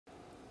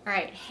All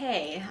right,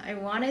 hey, I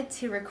wanted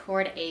to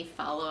record a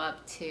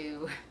follow-up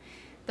to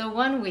the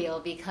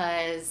OneWheel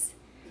because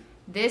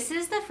this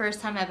is the first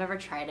time I've ever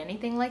tried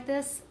anything like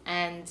this,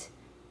 and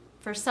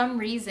for some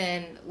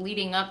reason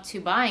leading up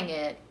to buying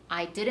it,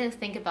 I didn't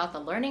think about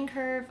the learning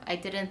curve. I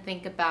didn't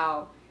think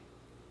about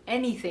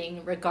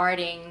anything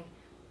regarding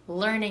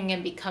learning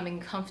and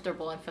becoming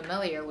comfortable and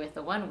familiar with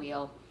the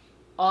OneWheel.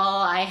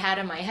 All I had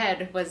in my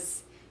head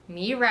was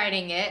me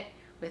riding it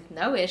with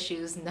no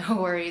issues, no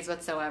worries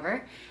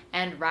whatsoever,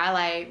 and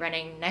Riley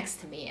running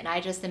next to me. And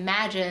I just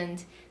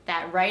imagined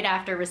that right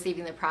after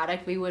receiving the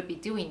product, we would be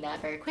doing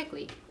that very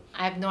quickly.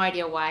 I have no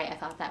idea why I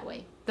thought that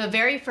way. The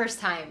very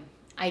first time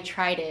I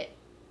tried it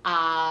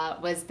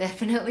was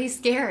definitely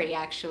scary,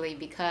 actually,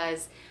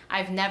 because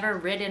I've never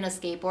ridden a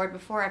skateboard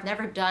before. I've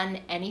never done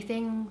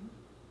anything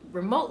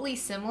remotely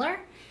similar,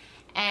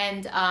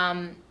 and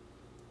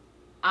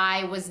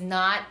I was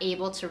not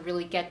able to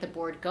really get the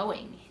board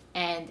going.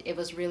 And it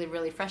was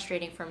really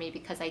frustrating for me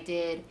because I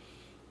did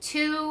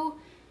two,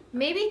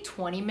 maybe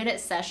 20-minute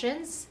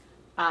sessions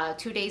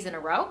 2 days in a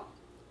row,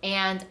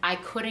 and I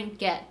couldn't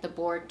get the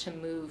board to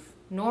move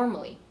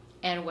normally.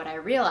 And what I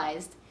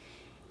realized,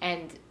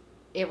 and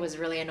it was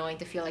really annoying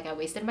to feel like I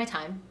wasted my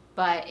time,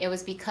 but it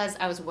was because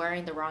I was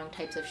wearing the wrong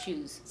types of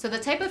shoes. So the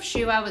type of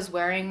shoe I was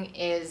wearing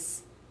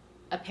is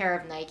a pair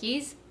of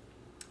Nikes.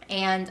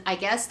 And I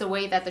guess the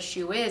way that the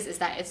shoe is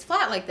that it's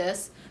flat like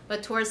this,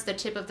 but towards the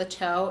tip of the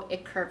toe,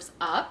 it curves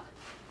up.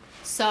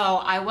 So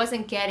I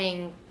wasn't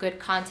getting good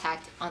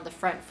contact on the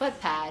front foot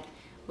pad,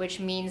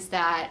 which means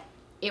that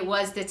it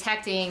was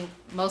detecting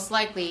most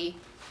likely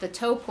the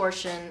toe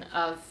portion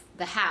of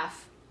the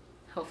half.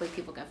 Hopefully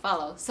people can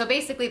follow. So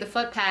basically the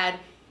foot pad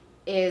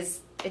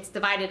it's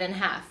divided in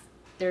half.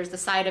 There's the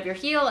side of your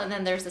heel and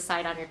then there's the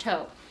side on your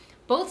toe.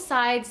 Both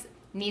sides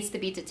needs to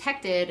be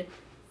detected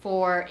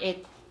for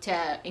it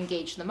to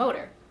engage the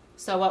motor.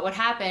 So what would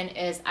happen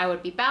is I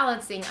would be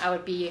balancing, I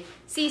would be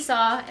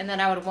seesaw, and then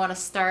I would want to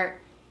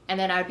start, and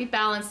then I would be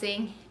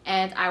balancing,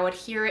 and I would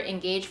hear it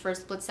engage for a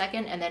split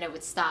second, and then it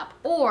would stop.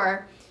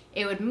 Or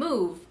it would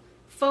move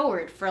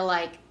forward for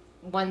like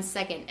 1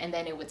 second, and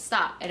then it would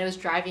stop. And it was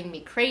driving me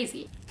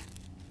crazy.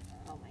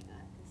 Oh my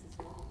God, this is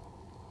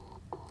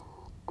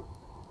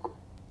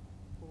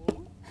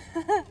cool.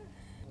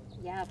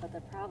 Yeah, but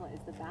the problem is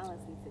the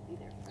balance needs to be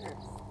there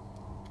first.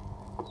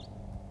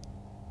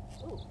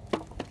 Ooh.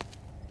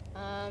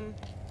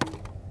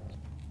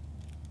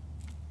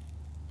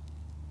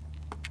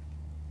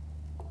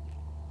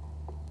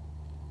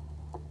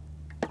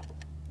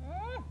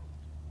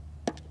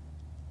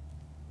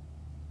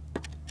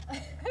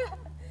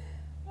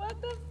 What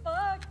the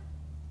fuck?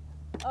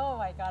 Oh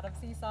my God, I'm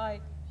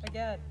seesawing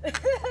again.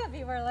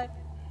 People are like,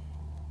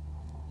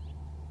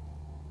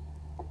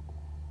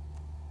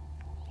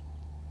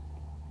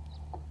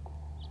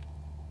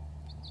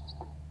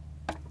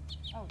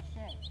 oh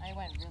shit, I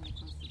went really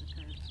close to the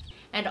curb.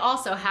 And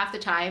also half the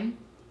time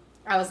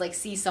I was like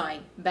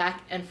seesawing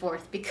back and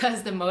forth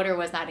because the motor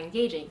was not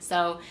engaging.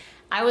 So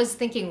I was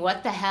thinking,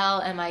 what the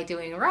hell am I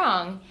doing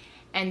wrong?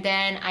 And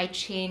then I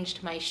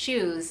changed my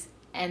shoes,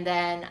 and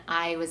then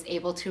I was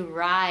able to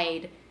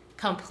ride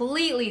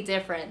completely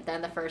different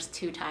than the first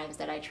 2 times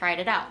that I tried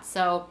it out.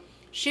 So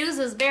shoes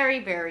is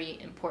very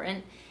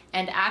important.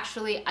 And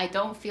actually I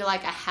don't feel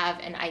like I have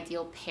an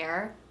ideal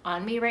pair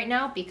on me right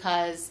now,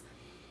 because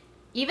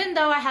even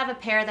though I have a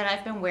pair that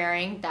I've been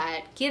wearing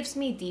that gives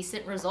me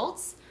decent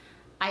results,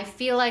 I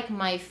feel like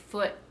my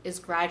foot is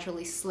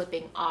gradually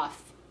slipping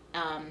off.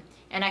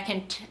 And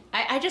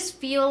I just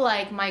feel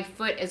like my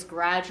foot is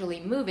gradually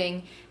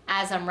moving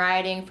as I'm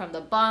riding from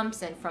the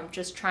bumps and from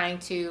just trying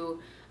to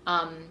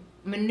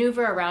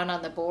maneuver around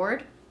on the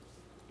board.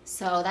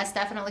 So that's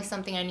definitely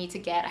something I need to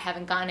get. I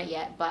haven't gotten it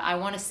yet, but I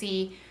want to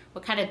see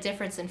what kind of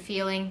difference in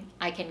feeling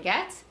I can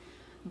get.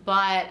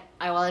 But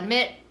I will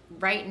admit,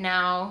 right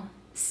now,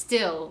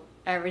 still,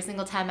 every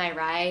single time I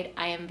ride,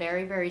 I am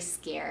very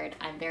scared.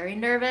 I'm very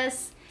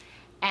nervous,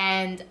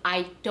 and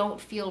I don't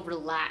feel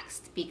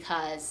relaxed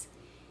because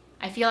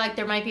I feel like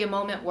there might be a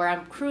moment where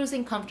I'm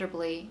cruising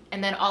comfortably,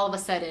 and then all of a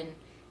sudden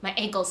my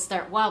ankles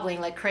start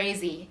wobbling like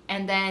crazy.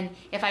 And then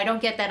if I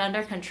don't get that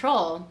under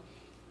control,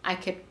 I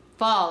could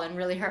fall and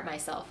really hurt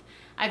myself.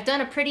 I've done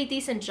a pretty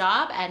decent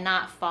job at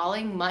not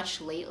falling much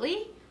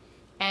lately.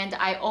 And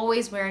I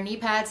always wear knee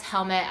pads,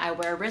 helmet, I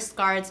wear wrist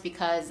guards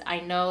because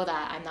I know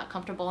that I'm not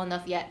comfortable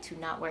enough yet to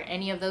not wear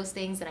any of those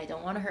things, and I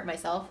don't want to hurt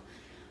myself.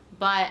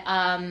 But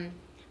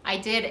I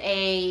did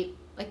a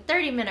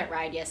 30-minute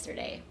ride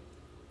yesterday,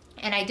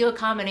 and I do a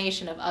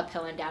combination of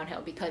uphill and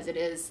downhill because it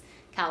is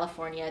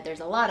California. There's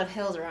a lot of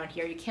hills around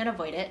here, you can't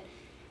avoid it.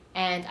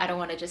 And I don't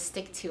want to just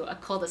stick to a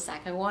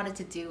cul-de-sac. I wanted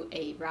to do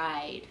a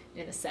ride,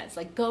 in a sense,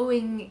 like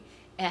going,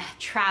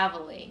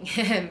 traveling,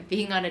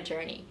 being on a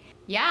journey.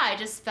 Yeah, I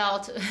just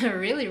felt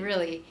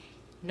really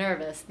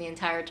nervous the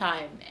entire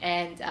time,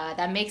 and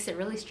that makes it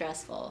really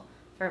stressful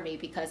for me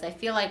because I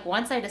feel like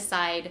once I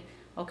decide,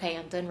 okay,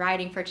 I'm done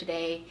riding for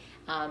today,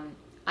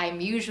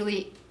 I'm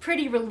usually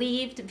pretty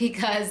relieved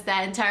because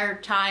that entire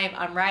time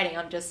I'm riding,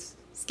 I'm just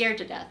scared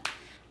to death.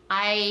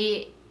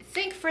 I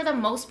think for the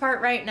most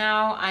part right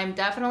now, I'm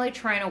definitely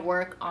trying to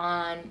work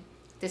on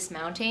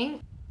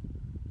dismounting.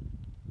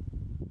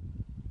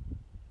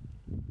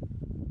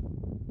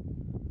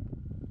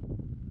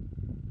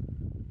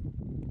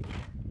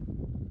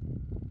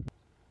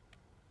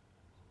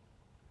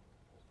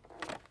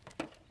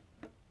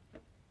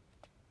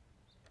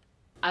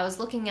 I was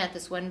looking at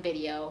this one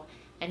video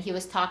and he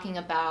was talking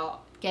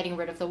about getting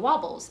rid of the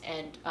wobbles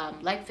and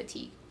leg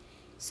fatigue.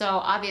 So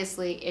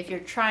obviously if you're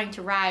trying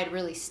to ride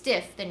really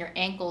stiff, then your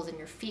ankles and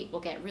your feet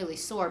will get really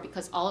sore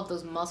because all of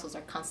those muscles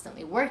are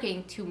constantly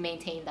working to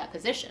maintain that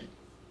position.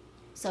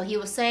 So he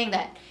was saying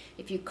that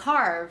if you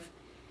carve,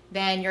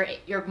 then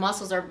your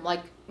muscles are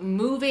like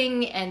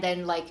moving, and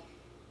then like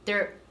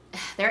they're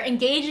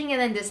engaging and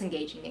then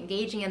disengaging,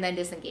 engaging and then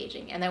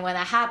disengaging. And then when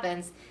that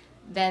happens,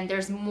 then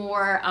there's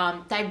more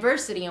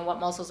diversity in what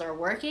muscles are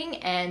working,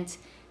 and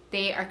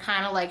they are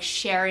kind of like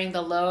sharing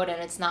the load,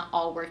 and it's not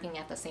all working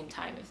at the same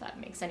time, if that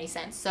makes any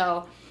sense.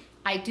 So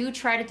I do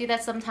try to do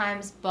that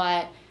sometimes,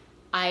 but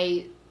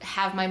I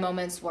have my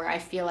moments where I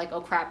feel like, oh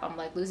crap, I'm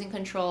like losing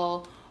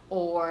control,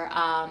 or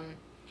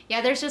yeah,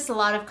 there's just a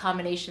lot of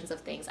combinations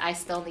of things. I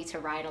still need to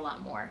ride a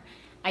lot more.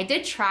 I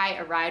did try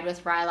a ride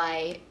with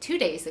Riley 2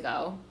 days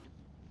ago.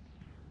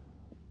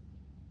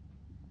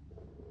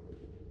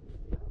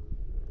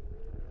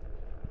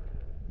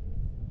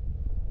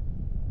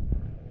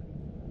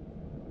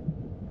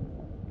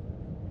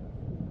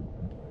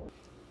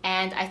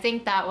 And I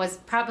think that was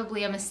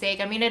probably a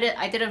mistake. I mean,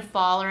 I didn't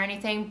fall or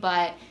anything,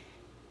 but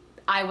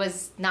I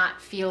was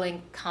not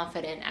feeling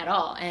confident at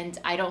all. And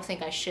I don't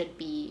think I should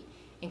be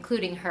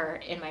including her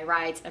in my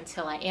rides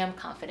until I am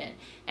confident.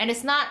 And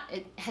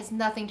it has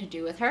nothing to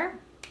do with her.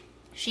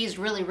 She's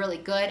really, really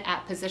good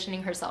at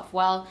positioning herself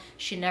well.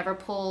 She never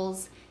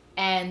pulls,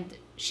 and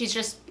she's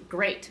just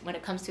great when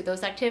it comes to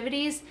those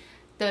activities.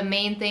 The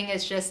main thing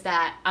is just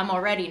that I'm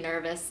already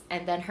nervous,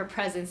 and then her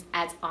presence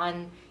adds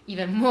on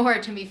even more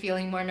to me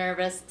feeling more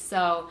nervous.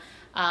 So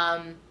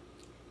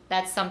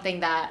that's something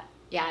that,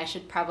 yeah, I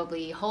should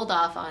probably hold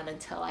off on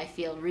until I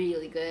feel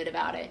really good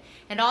about it.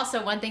 And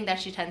also one thing that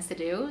she tends to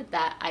do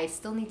that I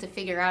still need to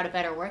figure out a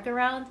better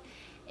workaround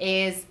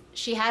is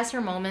she has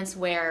her moments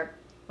where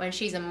when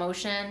she's in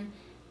motion,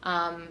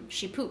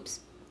 she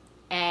poops.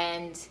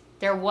 And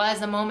there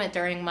was a moment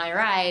during my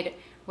ride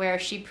where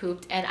she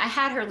pooped, and I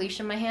had her leash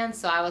in my hand,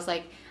 so I was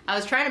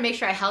trying to make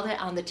sure I held it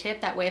on the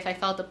tip, that way if I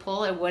felt the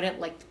pull, it wouldn't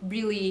like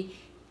really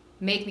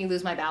make me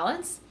lose my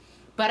balance.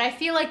 But I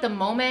feel like the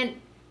moment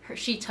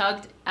she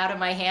tugged out of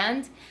my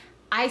hand,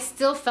 I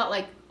still felt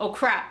like, oh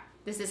crap,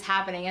 this is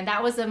happening. And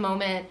that was a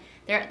moment,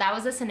 that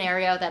was a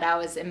scenario that I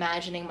was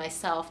imagining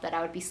myself that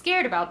I would be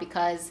scared about,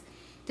 because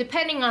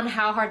depending on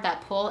how hard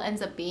that pull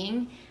ends up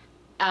being,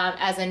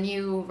 as a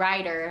new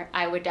rider,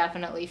 I would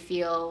definitely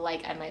feel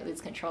like I might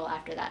lose control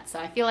after that. So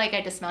I feel like I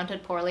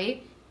dismounted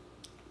poorly.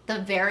 The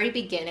very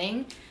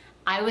beginning,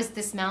 I was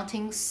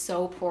dismounting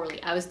so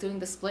poorly. I was doing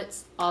the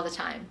splits all the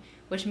time,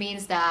 which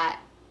means that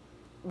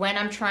when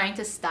I'm trying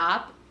to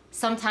stop,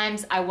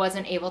 sometimes I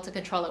wasn't able to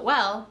control it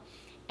well,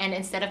 and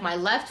instead of my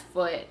left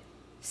foot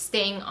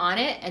staying on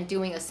it and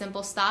doing a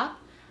simple stop,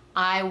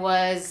 I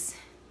was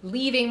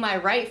leaving my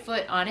right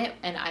foot on it,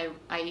 and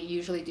I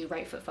usually do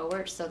right foot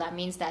forward, so that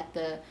means that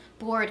the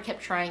board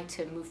kept trying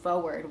to move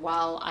forward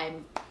while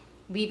I'm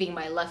leaving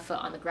my left foot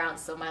on the ground.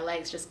 So my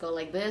legs just go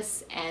like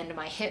this, and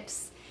my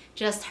hips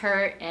just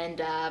hurt, and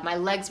my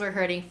legs were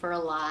hurting for a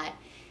lot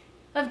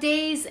of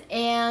days,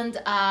 and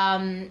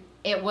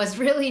it was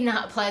really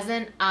not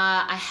pleasant.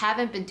 I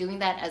haven't been doing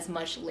that as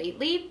much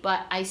lately,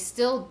 but I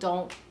still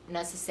don't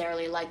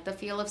necessarily like the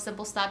feel of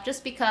simple stop,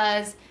 just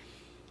because,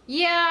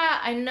 yeah,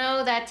 I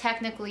know that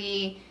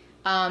technically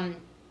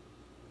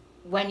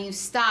when you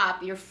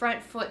stop, your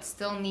front foot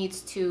still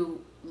needs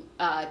to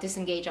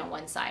disengage on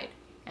one side.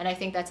 And I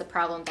think that's a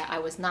problem that I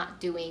was not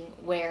doing,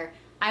 where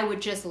I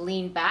would just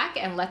lean back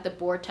and let the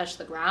board touch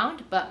the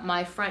ground, but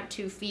my front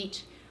 2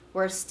 feet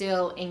were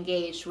still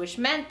engaged, which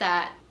meant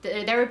that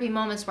there would be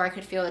moments where I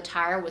could feel the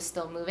tire was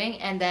still moving,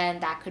 and then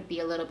that could be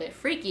a little bit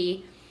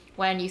freaky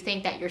when you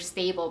think that you're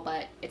stable,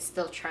 but it's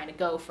still trying to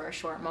go for a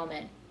short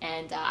moment.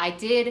 And I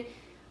did,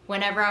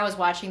 whenever I was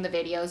watching the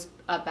videos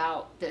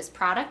about this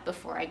product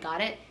before I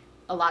got it,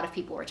 a lot of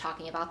people were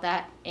talking about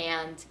that,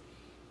 and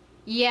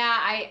yeah,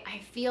 I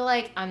feel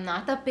like I'm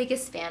not the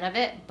biggest fan of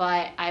it,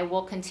 but I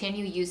will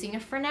continue using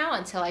it for now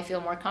until I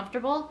feel more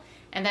comfortable,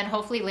 and then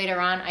hopefully later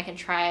on I can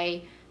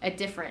try a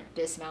different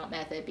dismount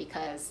method,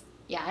 because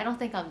yeah, I don't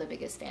think I'm the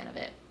biggest fan of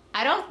it.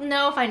 I don't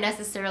know if I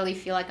necessarily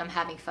feel like I'm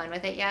having fun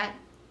with it yet,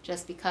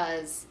 just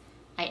because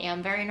I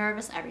am very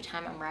nervous every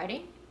time I'm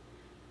riding,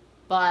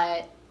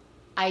 but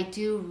I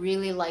do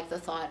really like the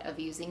thought of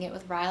using it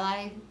with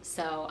Riley,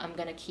 so I'm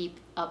gonna keep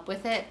up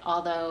with it,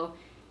 although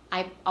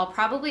I'll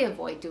probably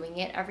avoid doing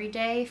it every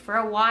day. For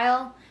a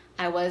while,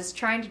 I was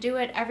trying to do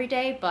it every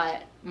day,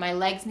 but my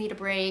legs need a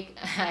break.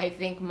 I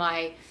think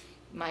my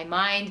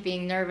mind,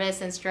 being nervous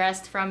and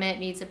stressed from it,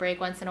 needs a break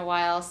once in a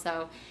while,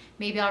 so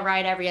maybe I'll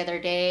ride every other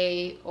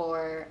day,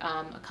 or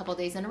a couple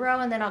days in a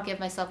row, and then I'll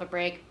give myself a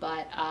break.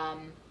 But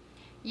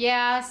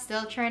Yeah,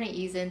 still trying to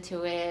ease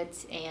into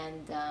it,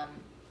 and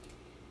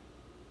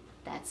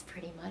that's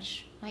pretty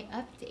much my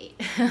update.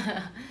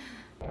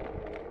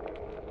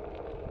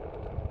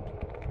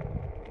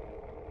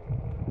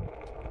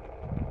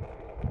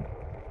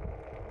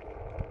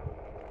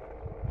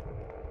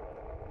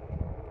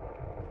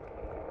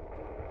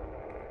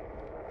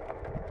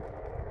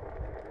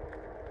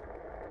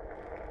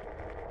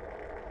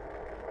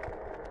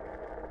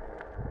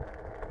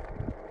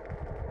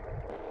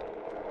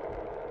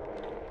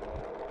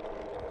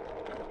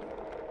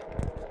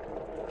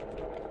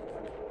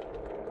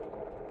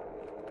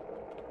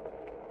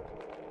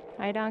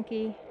 Hi,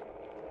 donkey.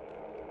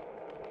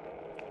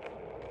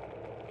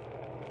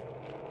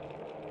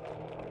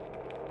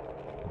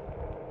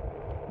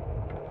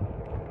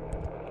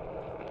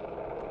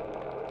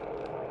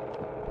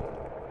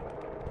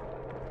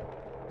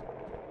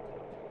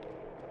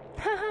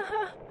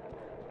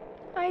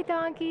 Hi,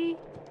 donkey.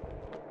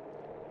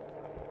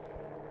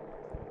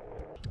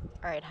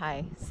 All right,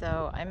 hi.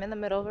 So I'm in the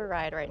middle of a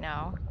ride right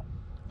now,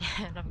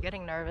 and I'm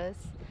getting nervous.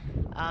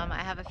 I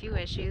have a few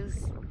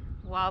issues.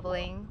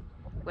 Wobbling,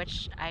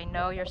 which I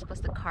know you're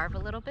supposed to carve a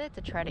little bit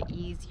to try to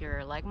ease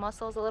your leg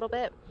muscles a little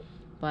bit,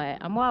 but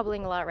I'm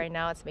wobbling a lot right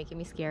now. It's making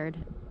me scared.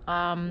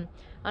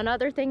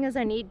 Another thing is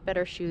I need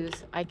better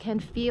shoes. I can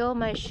feel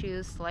my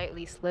shoes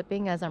slightly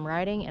slipping as I'm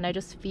riding, and I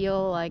just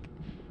feel like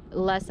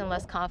less and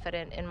less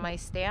confident in my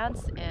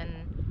stance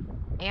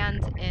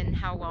and in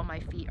how well my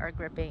feet are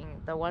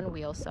gripping the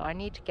OneWheel. So I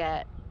need to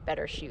get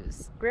better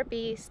shoes,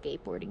 grippy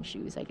skateboarding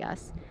shoes, I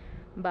guess.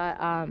 But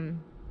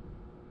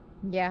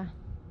yeah,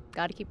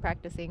 gotta keep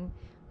practicing.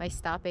 My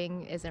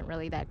stopping isn't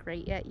really that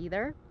great yet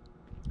either,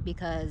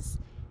 because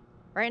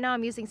right now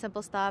I'm using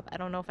simple stop. I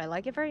don't know if I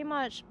like it very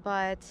much,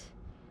 but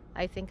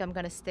I think I'm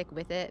gonna stick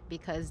with it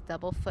because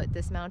double foot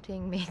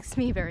dismounting makes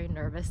me very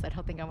nervous. I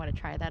don't think I want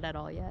to try that at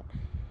all yet.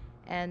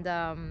 And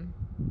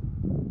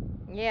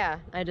yeah,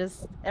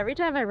 every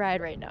time I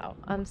ride right now,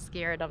 I'm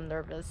scared, I'm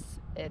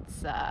nervous.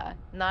 It's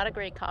not a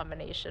great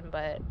combination,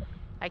 but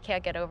I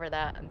can't get over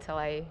that until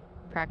I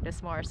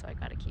practice more, so I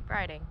gotta keep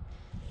riding.